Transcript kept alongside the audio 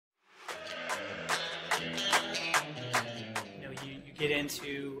get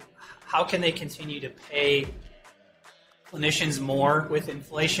into how can they continue to pay clinicians more with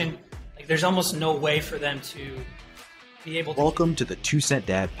inflation. Like, there's almost no way for them to be able to. Welcome to the 2 Cent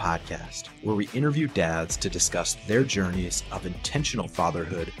Dad podcast, where we interview dads to discuss their journeys of intentional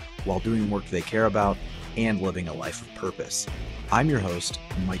fatherhood while doing work they care about and living a life of purpose. I'm your host,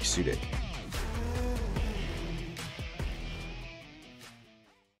 Mike Sudik.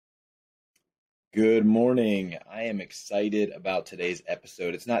 Good morning. I am excited about today's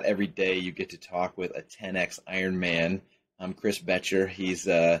episode. It's not every day you get to talk with a 10X Ironman. I'm Chris Boettcher. He's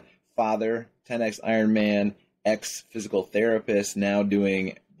a father, 10X Ironman, ex-physical therapist, now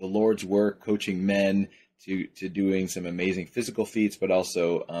doing the Lord's work, coaching men to doing some amazing physical feats, but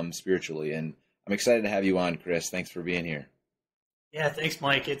also spiritually. And I'm excited to have you on, Chris. Thanks for being here. Yeah, thanks,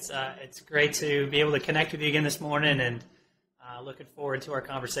 Mike. It's great to be able to connect with you again this morning, and looking forward to our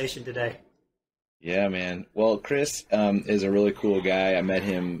conversation today. Yeah, man. Well, Chris is a really cool guy. I met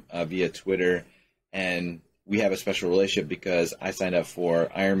him via Twitter, and we have a special relationship because I signed up for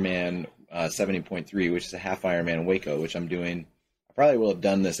Ironman 70.3, which is a half Ironman in Waco, which I'm doing. I probably will have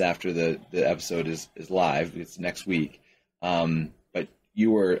done this after the episode is live. It's next week. But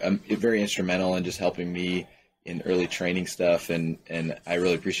you were very instrumental in just helping me in early training stuff, and I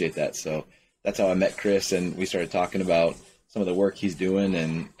really appreciate that. So that's how I met Chris, and we started talking about some of the work he's doing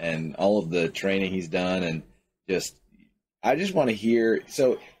and all of the training he's done. And I just want to hear.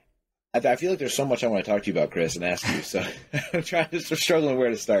 So I feel like there's so much I want to talk to you about, Chris, and ask you. So I'm struggling where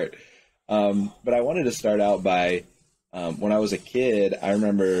to start. But I wanted to start out by when I was a kid. I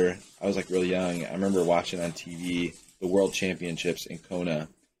remember I was like really young. I remember watching on TV the World Championships in Kona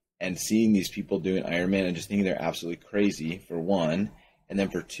and seeing these people doing Ironman and just thinking they're absolutely crazy, for one. And then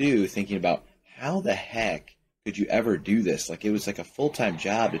for two, thinking about how the heck could you ever do this? Like, it was like a full-time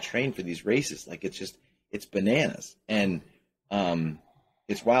job to train for these races. Like, it's bananas. And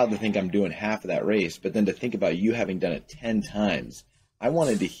it's wild to think I'm doing half of that race, but then to think about you having done it 10 times. I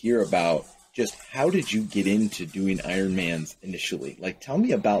wanted to hear about just how did you get into doing Ironmans initially? Like, tell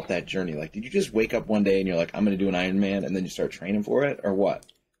me about that journey. Like, did you just wake up one day and you're like, I'm going to do an Ironman, and then you start training for it, or what?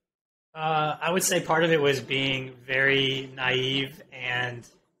 I would say part of it was being very naive and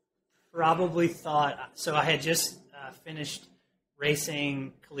probably thought, so I had just finished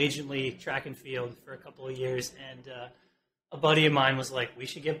racing collegiately track and field for a couple of years, and a buddy of mine was like, we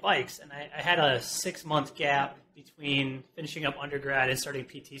should get bikes. And I had a 6-month gap between finishing up undergrad and starting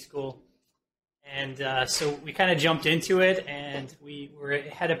PT school. And so we kind of jumped into it, and we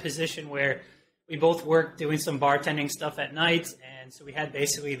had a position where we both worked doing some bartending stuff at night. And so we had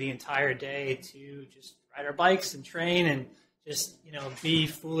basically the entire day to just ride our bikes and train and just, be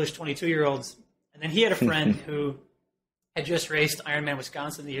foolish 22-year-olds. And then he had a friend who had just raced Ironman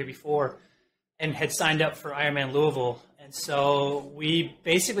Wisconsin the year before and had signed up for Ironman Louisville. And so we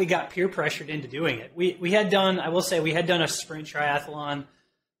basically got peer pressured into doing it. We had done a sprint triathlon,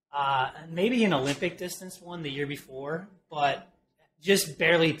 and maybe an Olympic distance one the year before, but just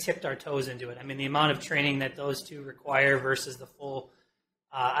barely tipped our toes into it. I mean, the amount of training that those two require versus the full,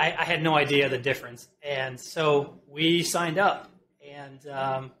 I had no idea the difference. And so we signed up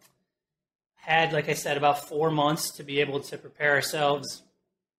and had, like I said, about 4 months to be able to prepare ourselves.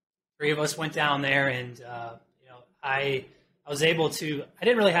 3 of us went down there, and I was able to. I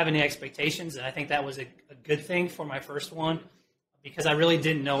didn't really have any expectations, and I think that was a good thing for my first one, because I really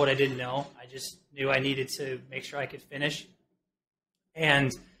didn't know what I didn't know. I just knew I needed to make sure I could finish, and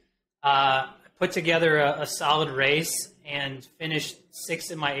put together a solid race and finished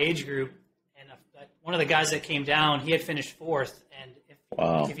 6th in my age group. And one of the guys that came down, he had finished 4th. And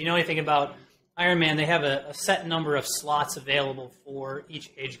if you know anything about Ironman, they have a set number of slots available for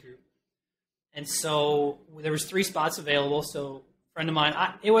each age group. And so there was 3 spots available. So a friend of mine,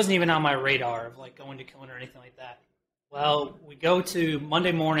 it wasn't even on my radar of like going to Kona or anything like that. Well, we go to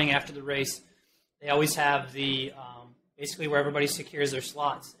Monday morning after the race. They always have the basically where everybody secures their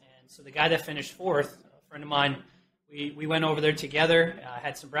slots. And so the guy that finished 4th, a friend of mine, we went over there together,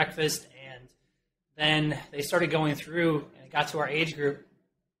 had some breakfast, and then they started going through and got to our age group.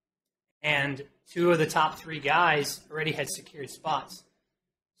 And 2 of the top 3 guys already had secured spots.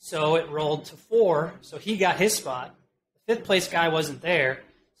 So it rolled to 4. So he got his spot. The 5th place guy wasn't there.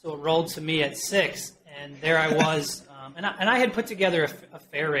 So it rolled to me at 6. And there I was. And I had put together a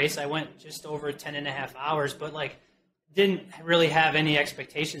fair race. I went just over 10 and a half hours, but didn't really have any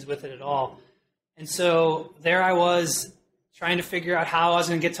expectations with it at all. And so there I was trying to figure out how I was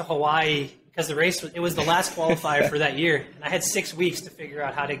going to get to Hawaii, because the race was the last qualifier for that year. And I had 6 weeks to figure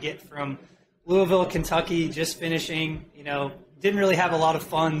out how to get from Louisville, Kentucky, just finishing, didn't really have a lot of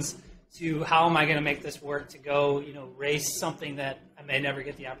funds, to how am I going to make this work to go, race something that I may never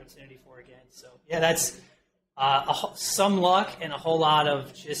get the opportunity for again. So yeah, that's some luck and a whole lot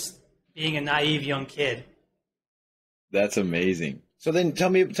of just being a naive young kid. That's amazing. So then tell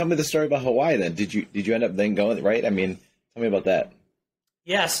me the story about Hawaii then. Did you end up then going, right? I mean, tell me about that.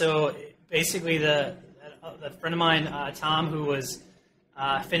 Yeah, so basically the friend of mine, Tom, who was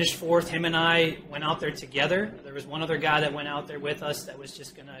finished fourth, him and I went out there together. There was one other guy that went out there with us that was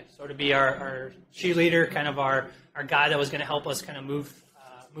just going to sort of be our cheerleader, kind of our guy that was going to help us kind of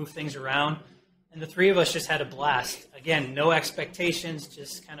move things around. And the three of us just had a blast. Again, no expectations,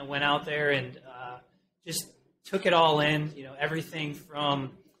 just kind of went out there and just took it all in. You know, everything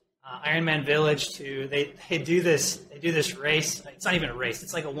from Ironman Village to they do this race. It's not even a race.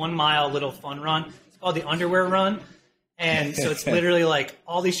 It's like a 1 mile little fun run. It's called the Underwear Run. And so it's literally like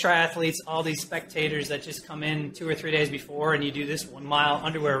all these triathletes, all these spectators that just come in 2 or 3 days before, and you do this 1 mile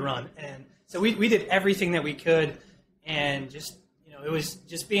underwear run. And so we did everything that we could, and just, you know, it was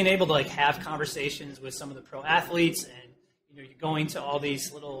just being able to like have conversations with some of the pro athletes, and, you know, you're going to all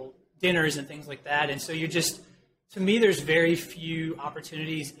these little dinners and things like that. And so you're just, to me, there's very few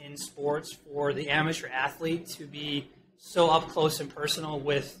opportunities in sports for the amateur athlete to be so up close and personal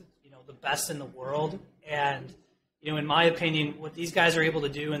with, you know, the best in the world. And, you know, in my opinion, what these guys are able to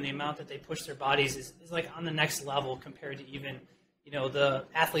do and the amount that they push their bodies is like on the next level compared to even, you know, the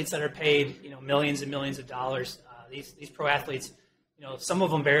athletes that are paid, you know, millions and millions of dollars. These pro athletes, you know, some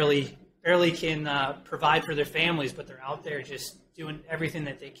of them barely can provide for their families, but they're out there just doing everything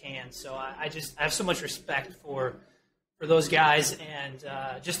that they can. So I have so much respect for those guys, and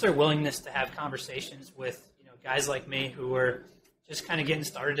just their willingness to have conversations with, you know, guys like me who are just kind of getting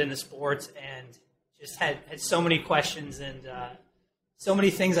started in the sport and just had so many questions and so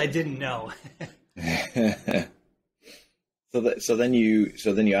many things I didn't know. So then you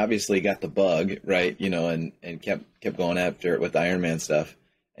obviously got the bug, right? You know, and kept going after it with the Ironman stuff,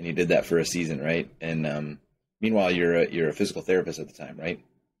 and you did that for a season, right? And meanwhile, you're a physical therapist at the time, right?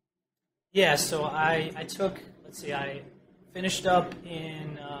 Yeah. So I finished up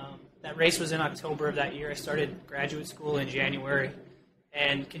in that race was in October of that year. I started graduate school in January,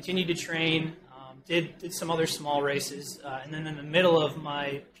 and continued to train. Did some other small races, and then in the middle of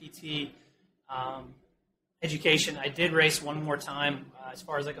my PT education, I did race one more time as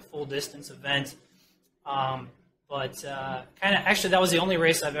far as like a full distance event. But kind of actually that was the only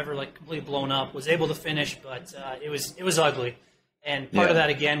race I've ever like completely blown up. Was able to finish, but it was ugly. And part of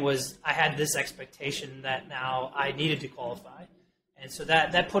that again was I had this expectation that now I needed to qualify, and so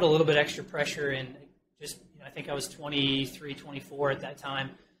that put a little bit extra pressure in. Just, you know, I think I was 23, 24 at that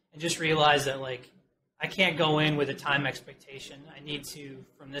time, and just realized that like I can't go in with a time expectation. I need to,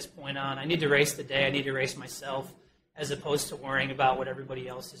 from this point on, I need to race the day. I need to race myself, as opposed to worrying about what everybody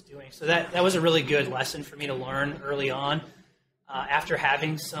else is doing. So that was a really good lesson for me to learn early on after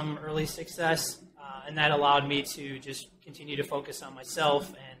having some early success. And that allowed me to just continue to focus on myself.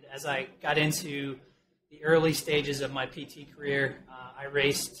 And as I got into the early stages of my PT career, I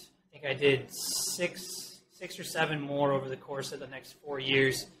raced, I think I did six or seven more over the course of the next 4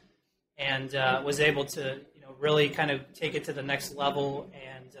 years, and was able to, you know, really kind of take it to the next level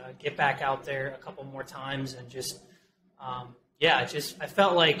and get back out there a couple more times. And just, I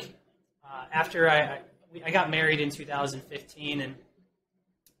felt like after I got married in 2015 and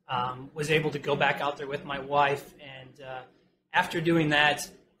was able to go back out there with my wife. And after doing that,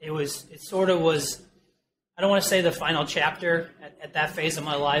 it sort of was, I don't want to say the final chapter at that phase of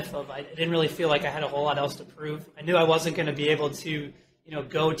my life. I didn't really feel like I had a whole lot else to prove. I knew I wasn't going to be able to, you know,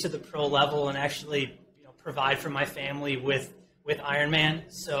 go to the pro level and actually, you know, provide for my family with Ironman.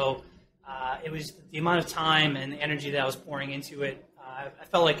 So it was the amount of time and the energy that I was pouring into it. I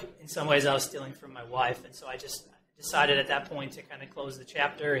felt like in some ways I was stealing from my wife. And so I just decided at that point to kind of close the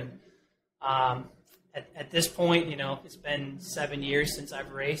chapter. And at this point, you know, it's been 7 years since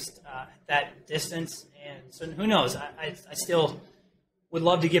I've raced that distance. And so who knows? I still would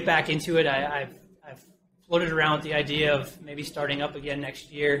love to get back into it. I've floated around with the idea of maybe starting up again next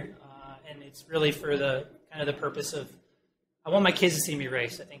year. And it's really for the kind of the purpose of, I want my kids to see me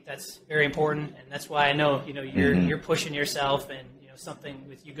race. I think that's very important. And that's why I know, you know, you're pushing yourself, and, you know, something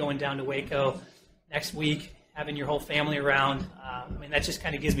with you going down to Waco next week, having your whole family around. I mean, that just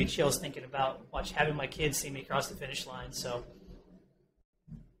kind of gives me chills thinking about having my kids see me cross the finish line. So.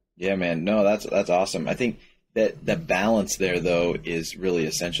 Yeah, man. No, that's awesome. I think that the balance there, though, is really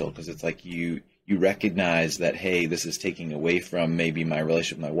essential, because it's like you recognize that, hey, this is taking away from maybe my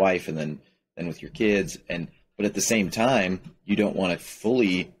relationship with my wife, and then with your kids, but at the same time, you don't want to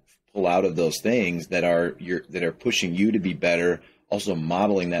fully pull out of those things that are pushing you to be better. Also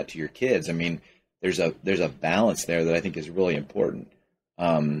modeling that to your kids. I mean, there's a balance there that I think is really important.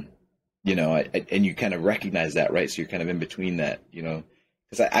 You know, and you kind of recognize that, right? So you're kind of in between that, you know,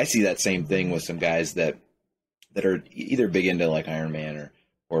 because I see that same thing with some guys that are either big into like Ironman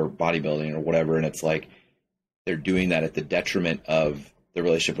or bodybuilding or whatever, and it's like they're doing that at the detriment of the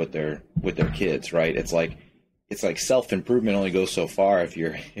relationship with their kids, right? It's like self-improvement only goes so far if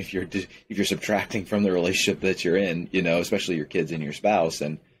you're subtracting from the relationship that you're in, you know, especially your kids and your spouse.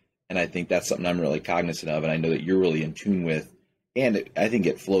 And I think that's something I'm really cognizant of, and I know that you're really in tune with. And I think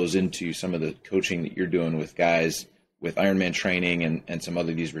it flows into some of the coaching that you're doing with guys with Ironman training and some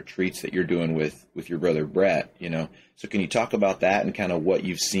other these retreats that you're doing with your brother Brett, you know. So can you talk about that and kind of what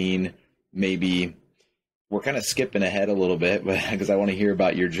you've seen? Maybe we're kind of skipping ahead a little bit, but because I want to hear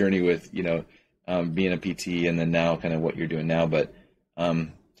about your journey with, you know, being a PT and then now kind of what you're doing now. But tell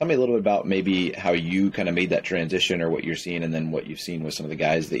me a little bit about maybe how you kind of made that transition or what you're seeing, and then what you've seen with some of the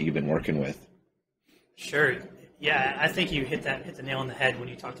guys that you've been working with. Sure. Yeah, I think you hit the nail on the head when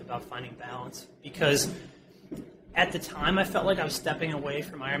you talked about finding balance, because at the time I felt like I was stepping away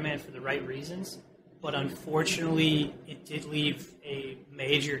from Ironman for the right reasons, but unfortunately it did leave a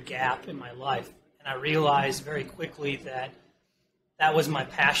major gap in my life, and I realized very quickly that was my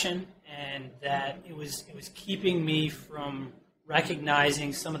passion, and that it was keeping me from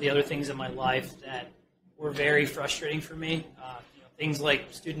recognizing some of the other things in my life that were very frustrating for me. You know, things like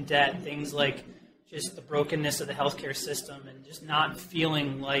student debt, things like just the brokenness of the healthcare system, and just not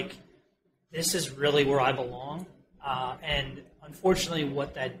feeling like this is really where I belong. And unfortunately,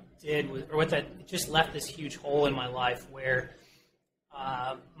 what that did was, it just left this huge hole in my life where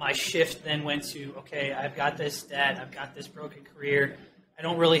my shift then went to, okay, I've got this debt, I've got this broken career, I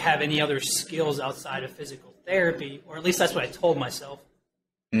don't really have any other skills outside of physical therapy, or at least that's what I told myself.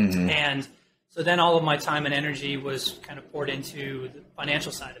 Mm-hmm. And so then all of my time and energy was kind of poured into the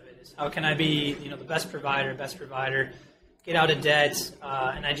financial side of it. Is how can I be, you know, the best provider, get out of debt,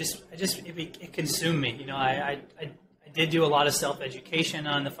 and it consumed me. You know, I did do a lot of self-education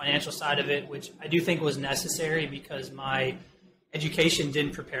on the financial side of it, which I do think was necessary because my education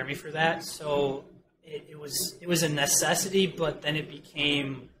didn't prepare me for that. So it was a necessity, but then it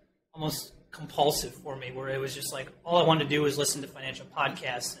became almost compulsive for me, where it was just like all I wanted to do was listen to financial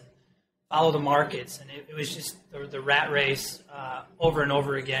podcasts and follow the markets, and it was just the rat race over and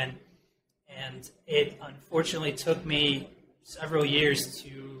over again. And it unfortunately took me several years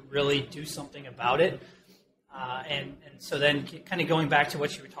to really do something about it. And so then kind of going back to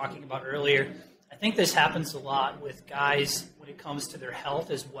what you were talking about earlier, I think this happens a lot with guys when it comes to their health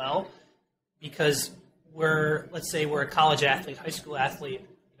as well, because let's say we're a college athlete, high school athlete.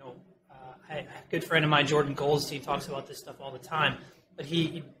 You know, a good friend of mine, Jordan Goldstein, talks about this stuff all the time. But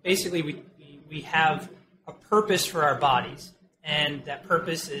he basically, we have a purpose for our bodies. And that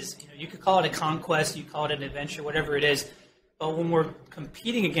purpose is, you know, you could call it a conquest, you call it an adventure, whatever it is. But when we're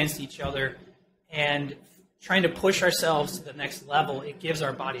competing against each other and trying to push ourselves to the next level, it gives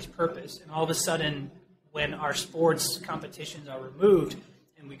our bodies purpose. And all of a sudden, when our sports competitions are removed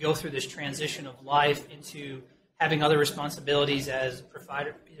and we go through this transition of life into having other responsibilities as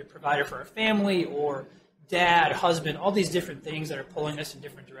either provider for our family or dad, husband, all these different things that are pulling us in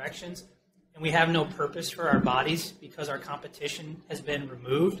different directions, and we have no purpose for our bodies because our competition has been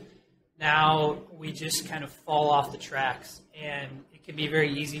removed, now we just kind of fall off the tracks. And it can be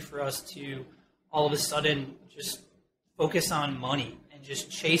very easy for us to all of a sudden just focus on money and just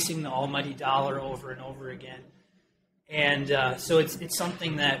chasing the almighty dollar over and over again. And so it's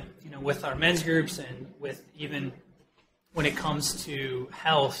something that, you know, with our men's groups and with even when it comes to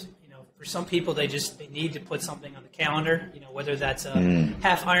health, for some people, they need to put something on the calendar, you know, whether that's a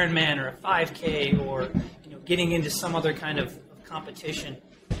half Ironman or a 5K or, you know, getting into some other kind of competition.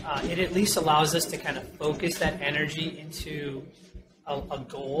 It at least allows us to kind of focus that energy into a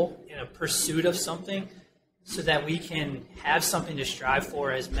goal, in a pursuit of something, so that we can have something to strive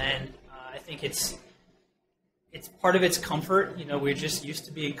for as men. I think it's part of its comfort. You know, we're just used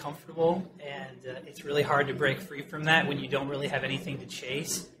to being comfortable, and it's really hard to break free from that when you don't really have anything to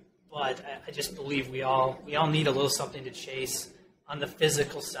chase. But I just believe we all need a little something to chase on the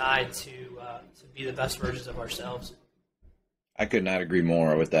physical side to be the best versions of ourselves. I could not agree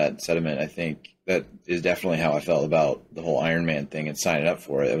more with that sentiment. I think that is definitely how I felt about the whole Ironman thing and signing up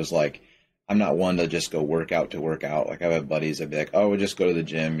for it. It was like, I'm not one to just go work out to work out. Like I have buddies that'd be like, oh, we'll just go to the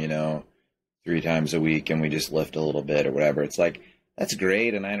gym, you know, 3 times a week and we just lift a little bit or whatever. It's like, that's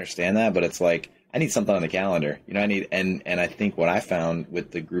great. And I understand that, but it's like, I need something on the calendar, you know, and I think what I found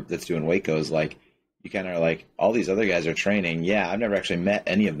with the group that's doing Waco is like, you kind of are like, all these other guys are training. Yeah. I've never actually met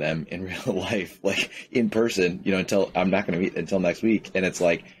any of them in real life, like in person, you know, I'm not going to meet until next week. And it's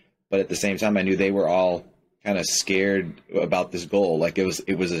like, but at the same time, I knew they were all kind of scared about this goal. Like it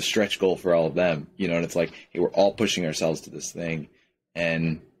was a stretch goal for all of them, you know, and it's like, hey, we're all pushing ourselves to this thing.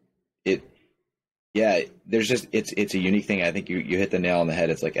 And it's a unique thing. I think you hit the nail on the head.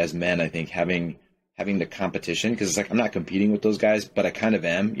 It's like, as men, I think having the competition, because it's like, I'm not competing with those guys, but I kind of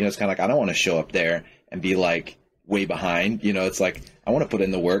am, you know, it's kind of like, I don't want to show up there and be like way behind, you know, it's like, I want to put in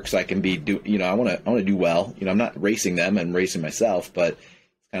the work so I can I want to do well, you know, I'm not racing them, I'm racing myself, but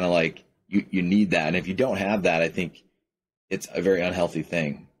it's kind of like, you need that. And if you don't have that, I think it's a very unhealthy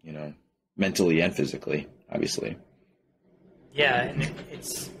thing, you know, mentally and physically, obviously. Yeah, and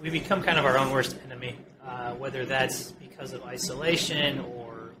we become kind of our own worst enemy, whether that's because of isolation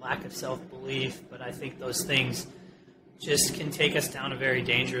or lack of self-belief. But I think those things just can take us down a very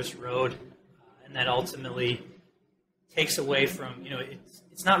dangerous road, and that ultimately takes away from, you know,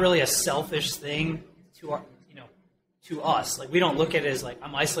 it's not really a selfish thing to us. Like, we don't look at it as like,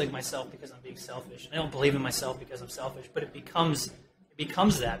 I'm isolating myself because I'm being selfish. I don't believe in myself because I'm selfish, but it becomes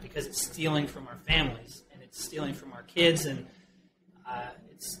that because it's stealing from our families and it's stealing from our kids. And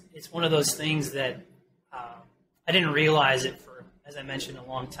it's one of those things that I didn't realize it for, as I mentioned, a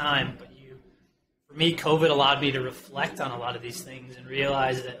long time, but for me, COVID allowed me to reflect on a lot of these things and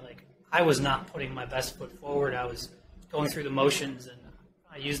realize that, like, I was not putting my best foot forward. I was going through the motions, and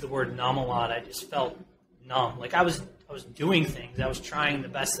I use the word numb a lot. I just felt numb. Like, I was doing things. I was trying the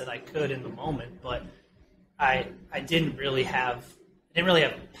best that I could in the moment, but I didn't really have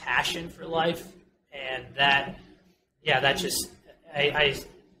passion for life. And that just, you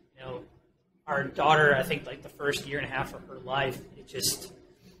know, our daughter, I think like the first year and a half of her life, it just,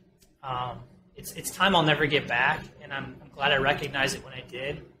 it's time I'll never get back. And I'm glad I recognized it when I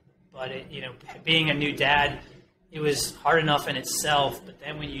did. But being a new dad, it was hard enough in itself. But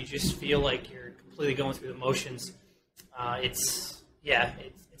then when you just feel like you're completely going through the motions, it's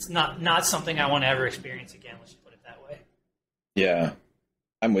not something I want to ever experience again. Let's just put it that way. Yeah,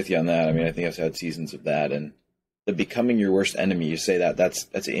 I'm with you on that. I mean, I think I've had seasons of that, and the becoming your worst enemy. You say that's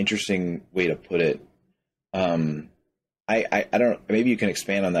an interesting way to put it. I don't. Maybe you can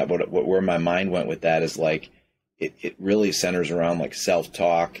expand on that. Where my mind went with that is like it really centers around like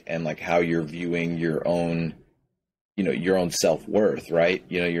self-talk and like how you're viewing your own, your own self-worth, right?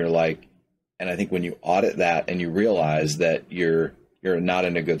 You're like, and I think when you audit that and you realize that you're not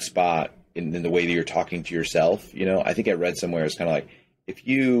in a good spot in the way that you're talking to yourself, I think I read somewhere it's kind of like if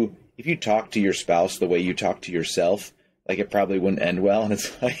you talk to your spouse the way you talk to yourself, like it probably wouldn't end well. And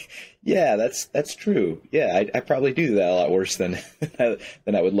it's like, yeah, that's true. Yeah, I probably do that a lot worse than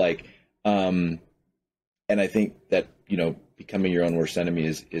I would like. And I think that, becoming your own worst enemy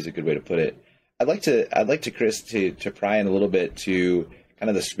is a good way to put it. I'd like to Chris, to pry in a little bit to kind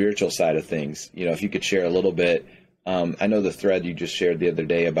of the spiritual side of things. If you could share a little bit. I know the thread you just shared the other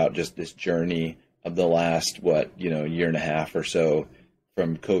day about just this journey of the last, year and a half or so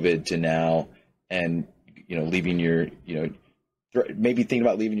from COVID to now, and, leaving your, maybe thinking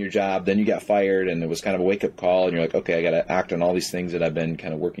about leaving your job, then you got fired and it was kind of a wake up call and you're like, okay, I got to act on all these things that I've been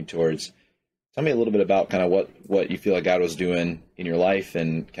kind of working towards. Tell me a little bit about kind of what you feel like God was doing in your life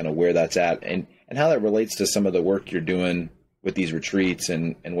and kind of where that's at and how that relates to some of the work you're doing with these retreats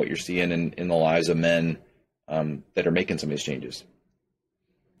and what you're seeing in the lives of men that are making some of these changes.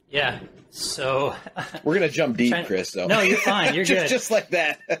 Yeah. So we're going to jump deep, Chris. So. No, you're fine. You're good. Just like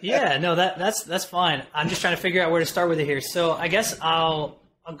that. Yeah, no, that's fine. I'm just trying to figure out where to start with it here. So I guess I'll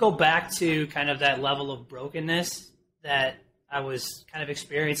go back to kind of that level of brokenness that I was kind of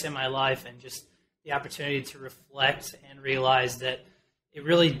experiencing in my life, and just the opportunity to reflect and realize that it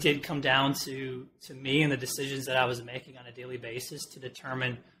really did come down to me and the decisions that I was making on a daily basis to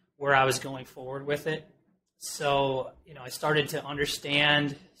determine where I was going forward with it. So, I started to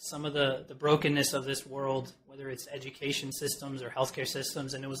understand some of the brokenness of this world, whether it's education systems or healthcare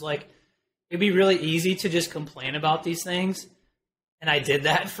systems. And it was like, it'd be really easy to just complain about these things. And I did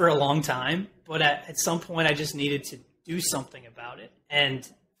that for a long time. But at some point, I just needed to do something about it. And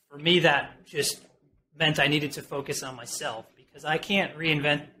for me, that just meant I needed to focus on myself, because I can't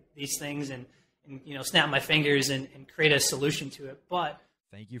reinvent these things and snap my fingers and create a solution to it. But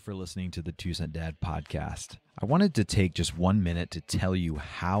thank you for listening to the 2 Cent Dad podcast. I wanted to take just 1 minute to tell you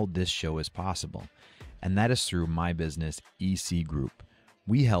how this show is possible, and that is through my business, EC Group.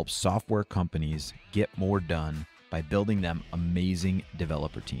 We help software companies get more done by building them amazing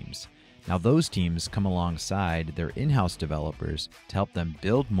developer teams. Now, those teams come alongside their in-house developers to help them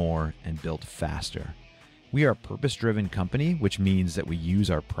build more and build faster. We are a purpose-driven company, which means that we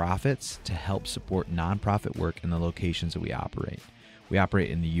use our profits to help support nonprofit work in the locations that we operate. We operate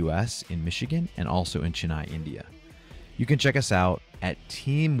in the U.S., in Michigan, and also in Chennai, India. You can check us out at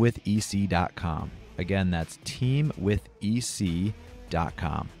teamwithec.com. Again, that's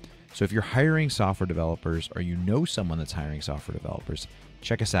teamwithec.com. So if you're hiring software developers or you know someone that's hiring software developers,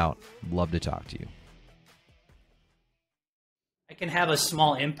 check us out. Love to talk to you. I can have a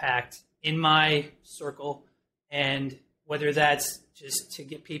small impact in my circle, and whether that's just to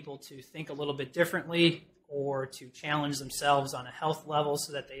get people to think a little bit differently or to challenge themselves on a health level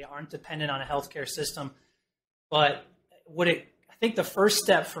so that they aren't dependent on a healthcare system. But I think the first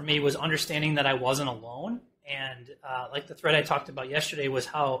step for me was understanding that I wasn't alone. And like the thread I talked about yesterday was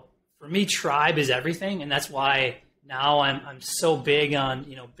how, for me, tribe is everything. And that's why now I'm so big on,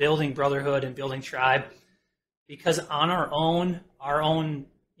 building brotherhood and building tribe, because on our own,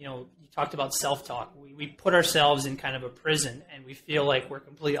 you talked about self-talk. We put ourselves in kind of a prison, and we feel like we're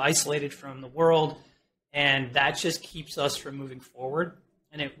completely isolated from the world, and that just keeps us from moving forward.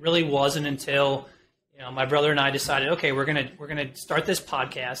 And it really wasn't until my brother and I decided, okay, we're gonna start this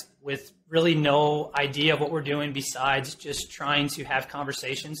podcast with really no idea of what we're doing besides just trying to have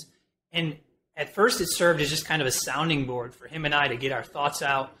conversations. And at first, it served as just kind of a sounding board for him and I to get our thoughts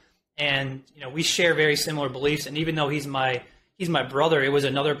out. And we share very similar beliefs. And even though he's my brother, it was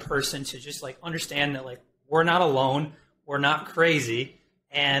another person to just understand that we're not alone, we're not crazy,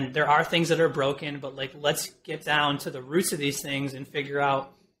 and there are things that are broken. But let's get down to the roots of these things and figure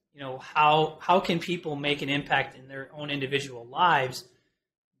out how can people make an impact in their own individual lives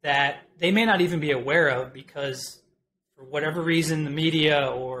that they may not even be aware of, because for whatever reason the media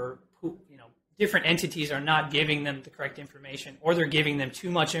or different entities are not giving them the correct information, or they're giving them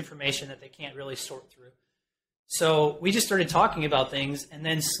too much information that they can't really sort through. So we just started talking about things, and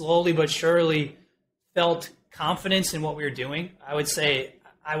then slowly but surely felt confidence in what we were doing. I would say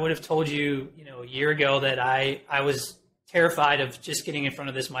I would have told you, a year ago that I was terrified of just getting in front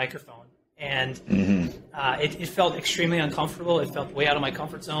of this microphone. And it felt extremely uncomfortable. It felt way out of my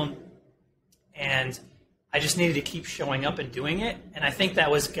comfort zone. And I just needed to keep showing up and doing it. And I think that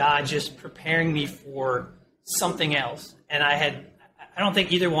was God just preparing me for something else. And I don't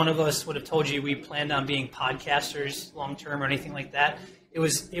think either one of us would have told you we planned on being podcasters long-term or anything like that. It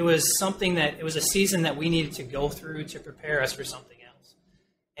was something that, it was a season that we needed to go through to prepare us for something else.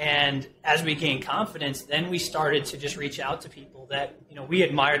 And as we gained confidence, then we started to just reach out to people that, we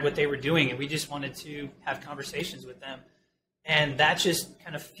admired what they were doing, and we just wanted to have conversations with them. And that just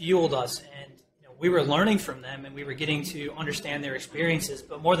kind of fueled us. And we were learning from them, and we were getting to understand their experiences.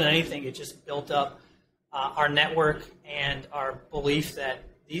 But more than anything, it just built up our network and our belief that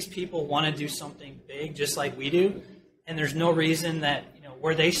these people want to do something big just like we do. And there's no reason that,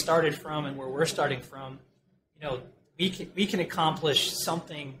 where they started from and where we're starting from, we can accomplish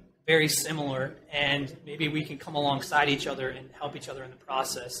something very similar, and maybe we can come alongside each other and help each other in the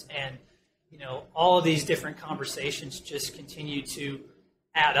process. And, all of these different conversations just continue to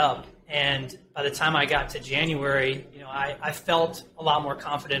add up. And by the time I got to January, I felt a lot more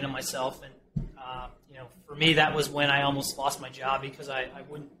confident in myself. And, for me, that was when I almost lost my job because I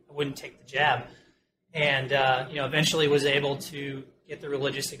wouldn't take the jab. And, eventually was able to get the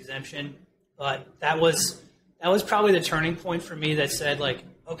religious exemption. But that was probably the turning point for me that said,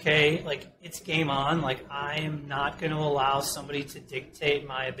 okay, it's game on. I am not going to allow somebody to dictate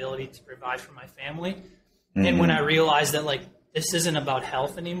my ability to provide for my family. Mm-hmm. And when I realized that, this isn't about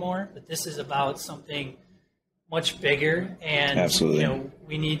health anymore, that this is about something much bigger, and absolutely,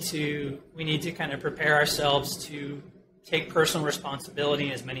 we need to kind of prepare ourselves to take personal responsibility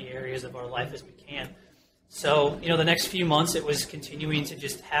in as many areas of our life as we can. So, the next few months, it was continuing to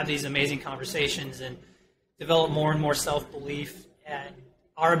just have these amazing conversations and develop more and more self-belief and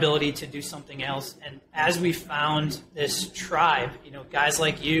our ability to do something else. And as we found this tribe, guys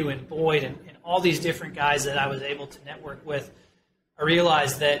like you and Boyd and all these different guys that I was able to network with, I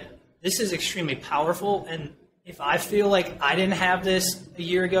realized that this is extremely powerful. And if I feel like I didn't have this a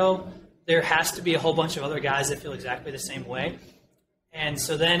year ago, there has to be a whole bunch of other guys that feel exactly the same way. And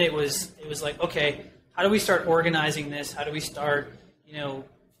so then it was like, okay, how do we start organizing this? How do we start,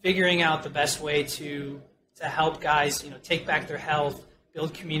 figuring out the best way to help guys, take back their health,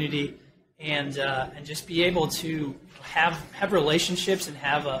 build community, and just be able to have relationships and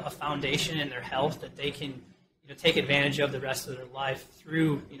have a foundation in their health that they can take advantage of the rest of their life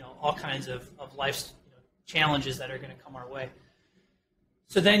through all kinds of life's challenges that are going to come our way.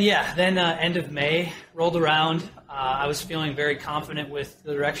 So then end of May rolled around. I was feeling very confident with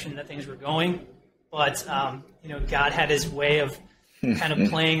the direction that things were going, but God had His way of kind of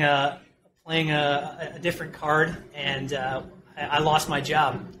playing a different card, and I lost my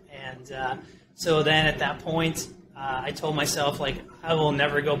job. And so then at that point, I told myself, I will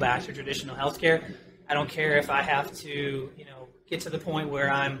never go back to traditional healthcare. I don't care if I have to, get to the point where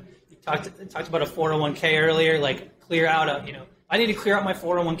you talked about a 401k earlier, like clear out I need to clear out my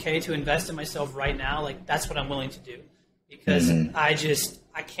 401k to invest in myself right now. Like that's what I'm willing to do, because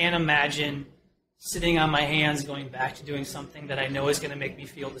I can't imagine sitting on my hands going back to doing something that I know is going to make me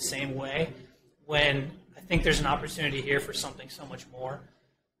feel the same way, when I think there's an opportunity here for something so much more.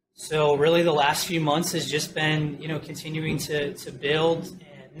 So really the last few months has just been, continuing to build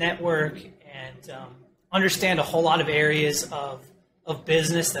and network and understand a whole lot of areas of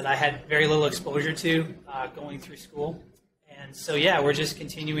business that I had very little exposure to going through school. And so, yeah, we're just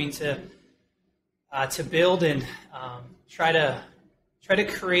continuing to build and try to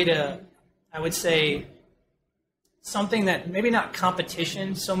create I would say, something that maybe not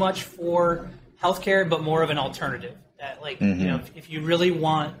competition so much for healthcare, but more of an alternative. That if you really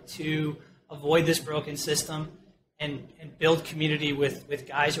want to avoid this broken system and build community with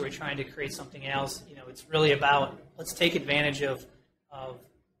guys who are trying to create something else, it's really about, let's take advantage of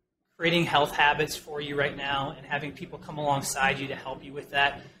creating health habits for you right now and having people come alongside you to help you with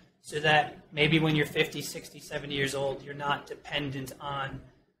that, so that maybe when you're 50, 60, 70 years old, you're not dependent on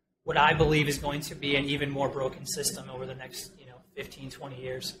what I believe is going to be an even more broken system over the next 15, 20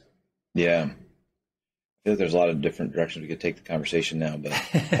 years. Yeah. I feel like there's a lot of different directions we could take the conversation now, but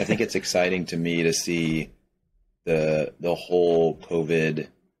I think it's exciting to me to see the whole COVID,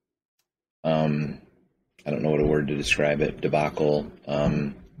 I don't know what a word to describe it, debacle,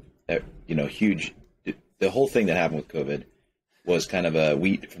 huge. The whole thing that happened with COVID was kind of a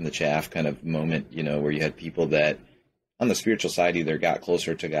wheat from the chaff kind of moment, where you had people that on the spiritual side either got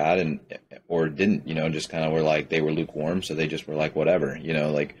closer to God or didn't, just kind of were like, they were lukewarm. So they just were like, whatever,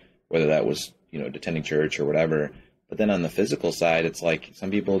 like whether that was, attending church or whatever. But then on the physical side, it's like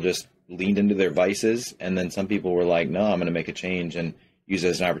some people just leaned into their vices. And then some people were like, no, I'm going to make a change and use it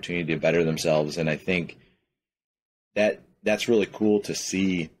as an opportunity to better themselves. And I think that's really cool to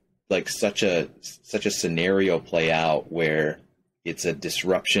see, like such a scenario play out where it's a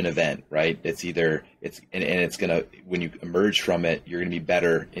disruption event, right? It's going to, when you emerge from it, you're going to be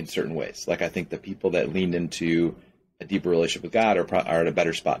better in certain ways. Like I think the people that leaned into a deeper relationship with God are at a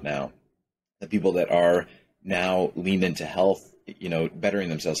better spot now. The people that are now leaned into health, bettering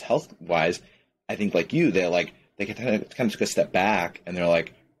themselves health wise, I think like you, they kind of took a step back and they're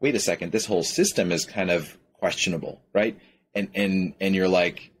like, wait a second, this whole system is kind of questionable, right? And you're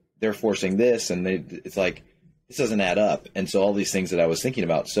like, they're forcing this, and it's like, this doesn't add up. And so all these things that I was thinking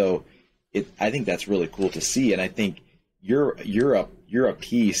about. So I think that's really cool to see. And I think you're a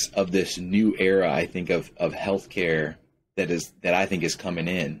piece of this new era, I think, of healthcare that I think is coming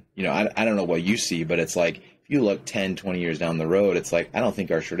in. I don't know what you see, but it's like, if you look 10, 20 years down the road, it's like, I don't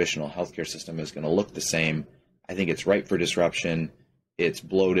think our traditional healthcare system is going to look the same. I think it's ripe for disruption. It's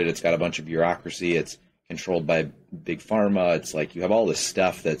bloated. It's got a bunch of bureaucracy. It's controlled by big pharma. It's like, you have all this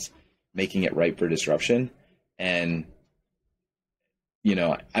stuff that's making it ripe for disruption. And,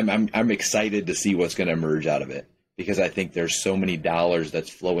 I'm excited to see what's going to emerge out of it, because I think there's so many dollars that's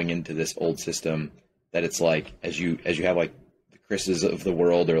flowing into this old system that it's like, as you have like the Chris's of the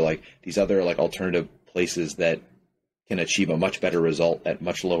world, or like these other like alternative places that can achieve a much better result at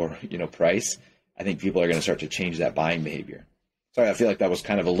much lower, price, I think people are going to start to change that buying behavior. Sorry, I feel like that was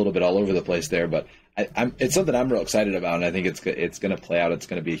kind of a little bit all over the place there, but it's something I'm real excited about, and I think it's going to play out. It's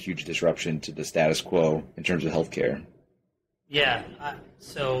going to be a huge disruption to the status quo in terms of healthcare. Yeah.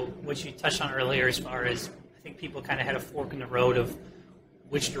 So what you touched on earlier, as far as I think people kind of had a fork in the road of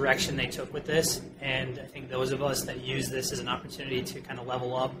which direction they took with this, and I think those of us that use this as an opportunity to kind of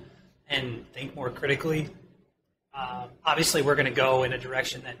level up and think more critically, obviously we're going to go in a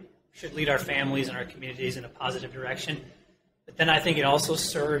direction that should lead our families and our communities in a positive direction. But then I think it also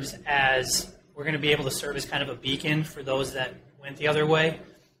serves as, we're going to be able to serve as kind of a beacon for those that went the other way,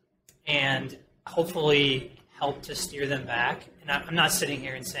 and hopefully help to steer them back. And I'm not sitting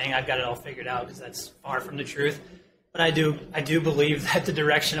here and saying I've got it all figured out, because that's far from the truth. But I do believe that the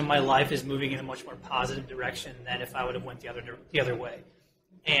direction of my life is moving in a much more positive direction than if I would have went the other way.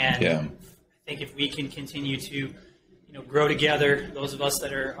 And I think if we can continue to, grow together, those of us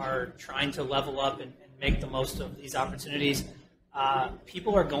that are trying to level up and make the most of these opportunities,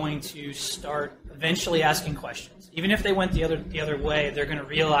 people are going to start eventually asking questions. Even if they went the other way, they're going to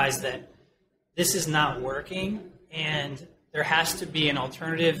realize that this is not working, and there has to be an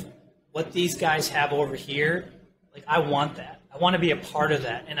alternative. What these guys have over here, like, I want that. I want to be a part of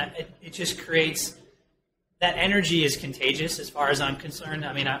that. And it just creates, that energy is contagious as far as I'm concerned.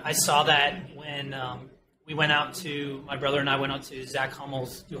 I mean, I saw that when my brother and I went out to Zach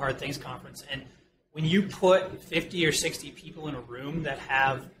Hummel's Do Hard Things conference. And when you put 50 or 60 people in a room that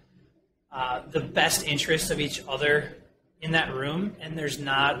have the best interests of each other in that room, and there's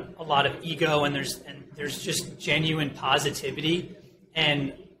not a lot of ego, and there's just genuine positivity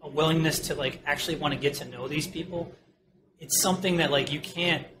and a willingness to like actually want to get to know these people. It's something that like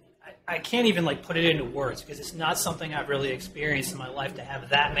I can't even like put it into words, because it's not something I've really experienced in my life, to have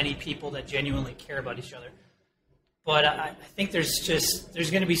that many people that genuinely care about each other. But I think there's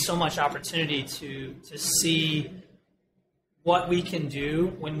going to be so much opportunity to see what we can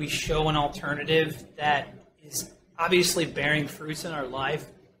do when we show an alternative that is obviously bearing fruits in our life.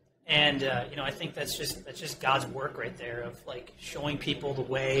 And I think that's just God's work right there, of like showing people the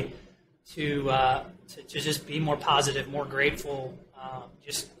way to just be more positive, more grateful,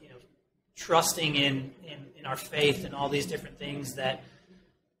 just trusting in our faith and all these different things that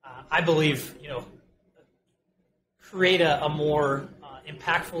I believe create a more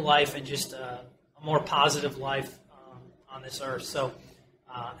impactful life, and just a more positive life on this earth. So,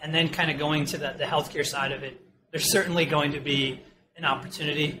 and then kind of going to the healthcare side of it, there's certainly going to be an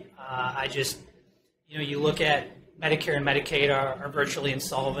opportunity. You look at Medicare and Medicaid are virtually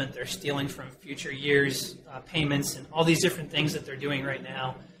insolvent. They're stealing from future years' payments and all these different things that they're doing right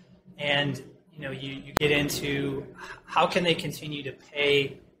now. And, you get into how can they continue to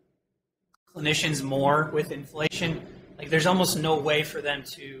pay clinicians more with inflation? Like, there's almost no way for them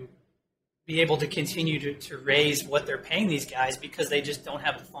to be able to continue to raise what they're paying these guys, because they just don't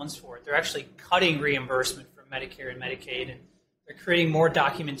have the funds for it. They're actually cutting reimbursement from Medicare and Medicaid, and they're creating more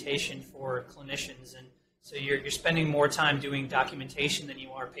documentation for clinicians. And so you're spending more time doing documentation than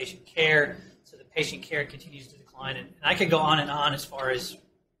you are patient care. So the patient care continues to decline. And I could go on and on as far as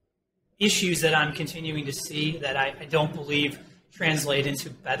issues that I'm continuing to see that I don't believe translate into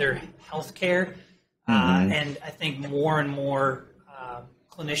better health care. And I think more and more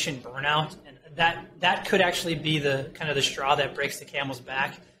clinician burnout, and that could actually be the kind of the straw that breaks the camel's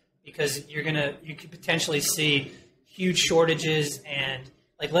back, because you could potentially see huge shortages. And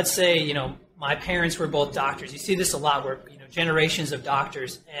like, let's say, my parents were both doctors. You see this a lot where, generations of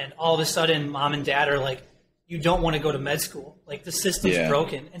doctors, and all of a sudden mom and dad are like, you don't want to go to med school. Like, the system's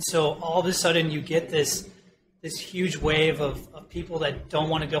broken. And so all of a sudden you get this huge wave of people that don't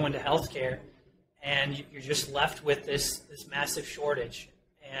want to go into healthcare, and you're just left with this massive shortage.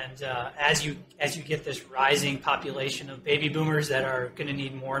 And as you get this rising population of baby boomers that are going to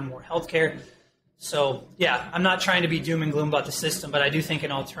need more and more healthcare. So yeah, I'm not trying to be doom and gloom about the system, but I do think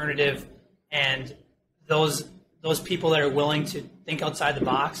an alternative, and those people that are willing to think outside the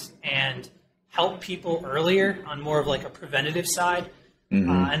box and help people earlier on more of like a preventative side.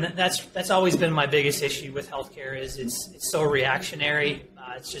 And that's always been my biggest issue with healthcare, is it's so reactionary.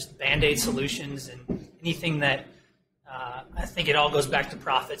 It's just Band-Aid solutions, and anything that I think it all goes back to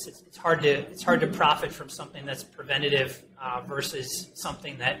profits. It's hard to profit from something that's preventative versus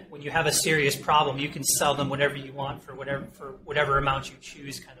something that, when you have a serious problem, you can sell them whatever you want for whatever amount you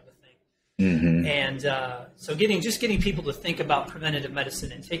choose, kind of a thing. And so getting people to think about preventative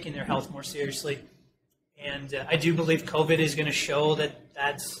medicine and taking their health more seriously. And I do believe COVID is going to show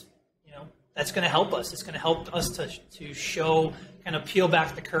that's going to help us. It's going to help us to show, kind of peel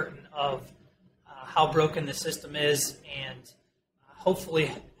back the curtain of how broken the system is, and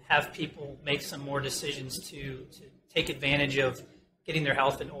hopefully have people make some more decisions to take advantage of getting their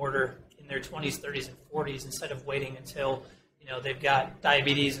health in order in their 20s, 30s, and 40s, instead of waiting until they've got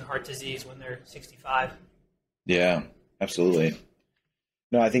diabetes and heart disease when they're 65. Yeah, absolutely.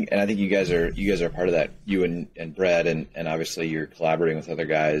 No, I think you guys are part of that. You and Brett, and obviously you're collaborating with other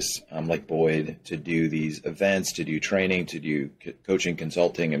guys like Boyd to do these events, to do training, to do coaching,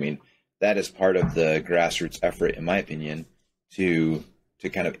 consulting. I mean, that is part of the grassroots effort, in my opinion, to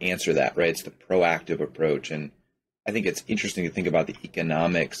kind of answer that, right? It's the proactive approach. And I think it's interesting to think about the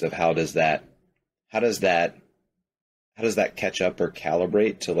economics of how does that catch up or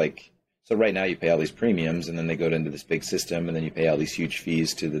calibrate to, like, so right now you pay all these premiums, and then they go into this big system, and then you pay all these huge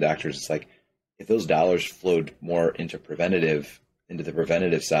fees to the doctors. It's like, if those dollars flowed more into the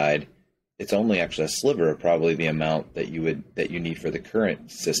preventative side, it's only actually a sliver of probably the amount that you need for the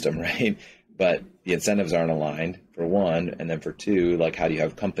current system, right? But the incentives aren't aligned, for one, and then for two, like, how do you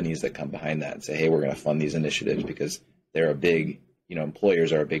have companies that come behind that and say, hey, we're going to fund these initiatives because they're a big,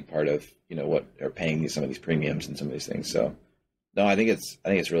 employers are a big part of, what are paying some of these premiums and some of these things. So no, I think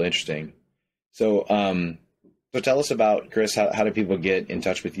it's really interesting. So, so tell us about, Chris, how do people get in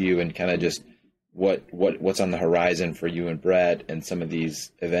touch with you, and kind of just what's on the horizon for you and Brett and some of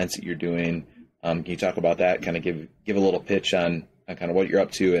these events that you're doing? Can you talk about that? Kind of give a little pitch on kind of what you're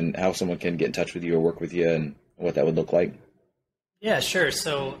up to and how someone can get in touch with you or work with you, and what that would look like. Yeah, sure.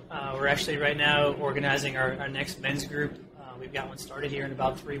 So we're actually right now organizing our next men's group. We've got one started here in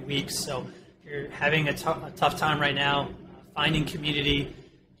about 3 weeks. So if you're having a tough time right now, finding community,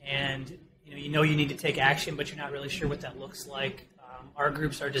 and you know you need to take action, but you're not really sure what that looks like. Our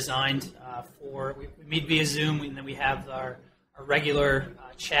groups are designed we meet via Zoom, and then we have our regular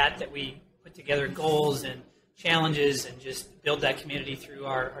chat that we put together goals and challenges and just build that community through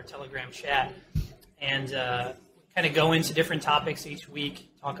our Telegram chat. And kind of go into different topics each week,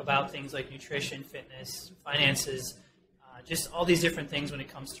 talk about things like nutrition, fitness, finances, just all these different things when it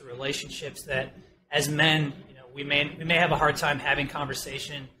comes to relationships that as men, you know, we may have a hard time having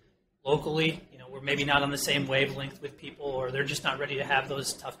conversation locally. You know, we're maybe not on the same wavelength with people, or they're just not ready to have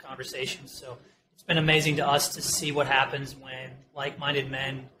those tough conversations. So it's been amazing to us to see what happens when like-minded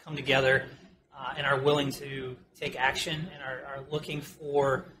men come together and are willing to take action and are looking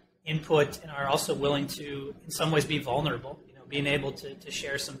for input and are also willing to, in some ways, be vulnerable. You know, being able to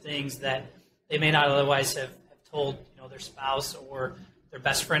share some things that they may not otherwise have told, you know, their spouse or their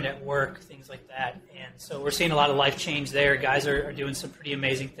best friend at work, things like that. And so we're seeing a lot of life change there. Guys are doing some pretty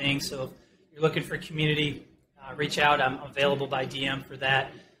amazing things. So if you're looking for community, reach out. I'm available by DM for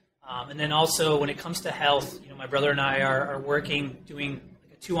that. And then also when it comes to health, you know, my brother and I are working, doing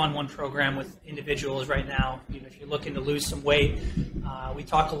like a 2-on-1 program with individuals right now. You know, if you're looking to lose some weight, we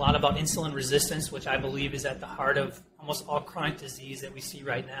talk a lot about insulin resistance, which I believe is at the heart of almost all chronic disease that we see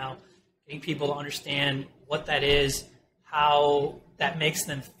right now. Getting people to understand what that is, how that makes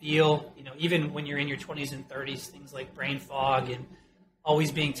them feel, you know, even when you're in your 20s and 30s, things like brain fog and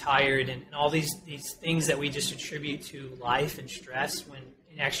always being tired and all these things that we just attribute to life and stress, when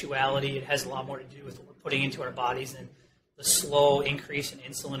in actuality it has a lot more to do with what we're putting into our bodies and the slow increase in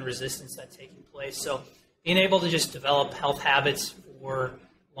insulin resistance that's taking place. So being able to just develop health habits for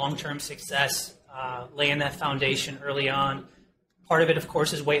long-term success, laying that foundation early on. Part of it, of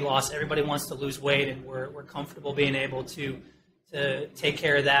course, is weight loss. Everybody wants to lose weight, and we're comfortable being able to take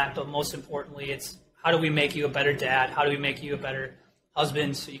care of that. But most importantly, it's how do we make you a better dad? How do we make you a better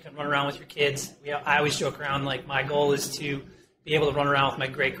husband so you can run around with your kids? I always joke around, like, my goal is to be able to run around with my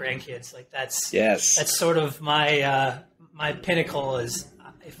great-grandkids. Like, that's sort of my my pinnacle is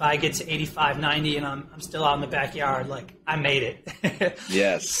if I get to 85, 90, and I'm still out in the backyard, like, I made it.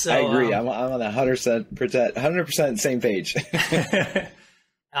 Yes, so, I agree. I'm on 100% same page.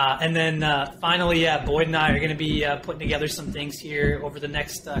 And then finally, Boyd and I are going to be putting together some things here over the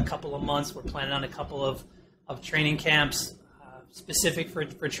next couple of months. We're planning on a couple of training camps specific for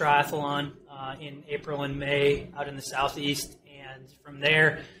triathlon in April and May out in the Southeast. And from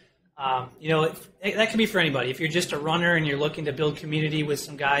there, you know, that can be for anybody. If you're just a runner and you're looking to build community with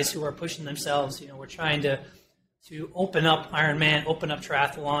some guys who are pushing themselves, you know, we're trying to open up Ironman, open up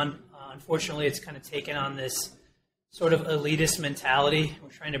triathlon. Unfortunately, it's kind of taken on this sort of elitist mentality. We're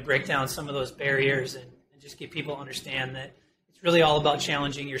trying to break down some of those barriers and just get people to understand that it's really all about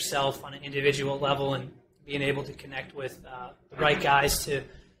challenging yourself on an individual level and being able to connect with the right guys to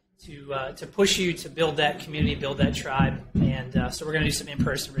push you to build that community, build that tribe. And so we're going to do some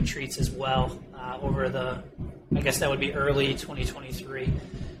in-person retreats as well over I guess that would be early 2023.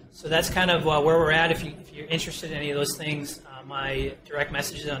 So that's kind of where we're at. If you're interested in any of those things, my direct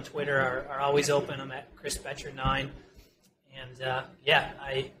messages on Twitter are always open. I'm at Chris Boettcher 9. And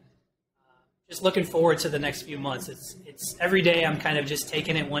I just looking forward to the next few months. It's every day I'm kind of just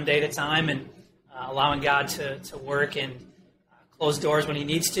taking it one day at a time and allowing God to work and close doors when he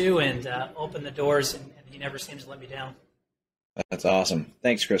needs to and open the doors, and he never seems to let me down. That's awesome.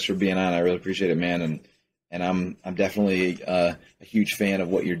 Thanks, Chris, for being on. I really appreciate it, man. And I'm definitely a huge fan of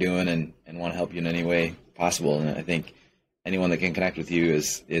what you're doing and want to help you in any way possible. And I think anyone that can connect with you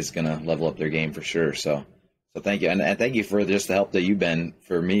is going to level up their game for sure. So thank you. And thank you for just the help that you've been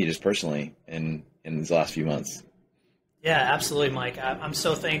for me just personally in these last few months. Yeah, absolutely, Mike. I'm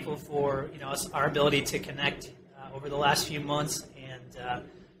so thankful for, you know, our ability to connect over the last few months and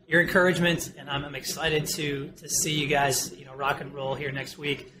your encouragement. And I'm excited to see you guys, you know, rock and roll here next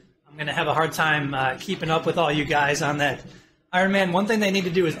week. I'm going to have a hard time keeping up with all you guys on that Ironman. One thing they need to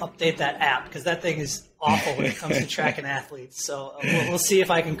do is update that app, because that thing is awful when it comes to tracking athletes. So we'll see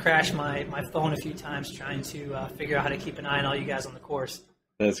if I can crash my phone a few times trying to figure out how to keep an eye on all you guys on the course.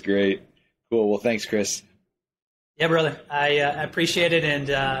 That's great. Cool. Well, thanks, Chris. Yeah, brother. I appreciate it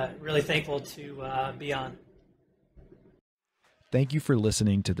and really thankful to be on. Thank you for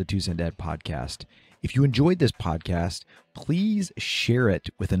listening to the Two Cent Dad podcast. If you enjoyed this podcast, please share it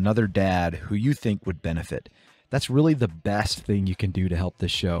with another dad who you think would benefit. That's really the best thing you can do to help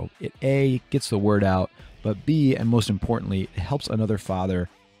this show. It A, gets the word out, but B, and most importantly, it helps another father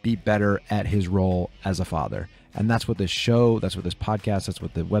be better at his role as a father. And that's what this show, that's what this podcast, that's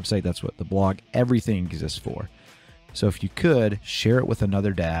what the website, that's what the blog, everything exists for. So if you could, share it with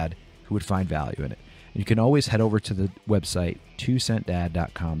another dad who would find value in it. And you can always head over to the website,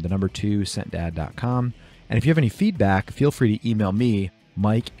 2centdad.com, the number 2centdad.com. And if you have any feedback, feel free to email me,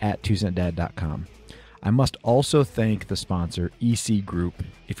 mike@2centdad.com. I must also thank the sponsor, EC Group.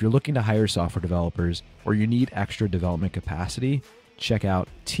 If you're looking to hire software developers or you need extra development capacity, check out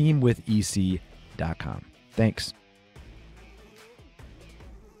teamwithec.com. Thanks.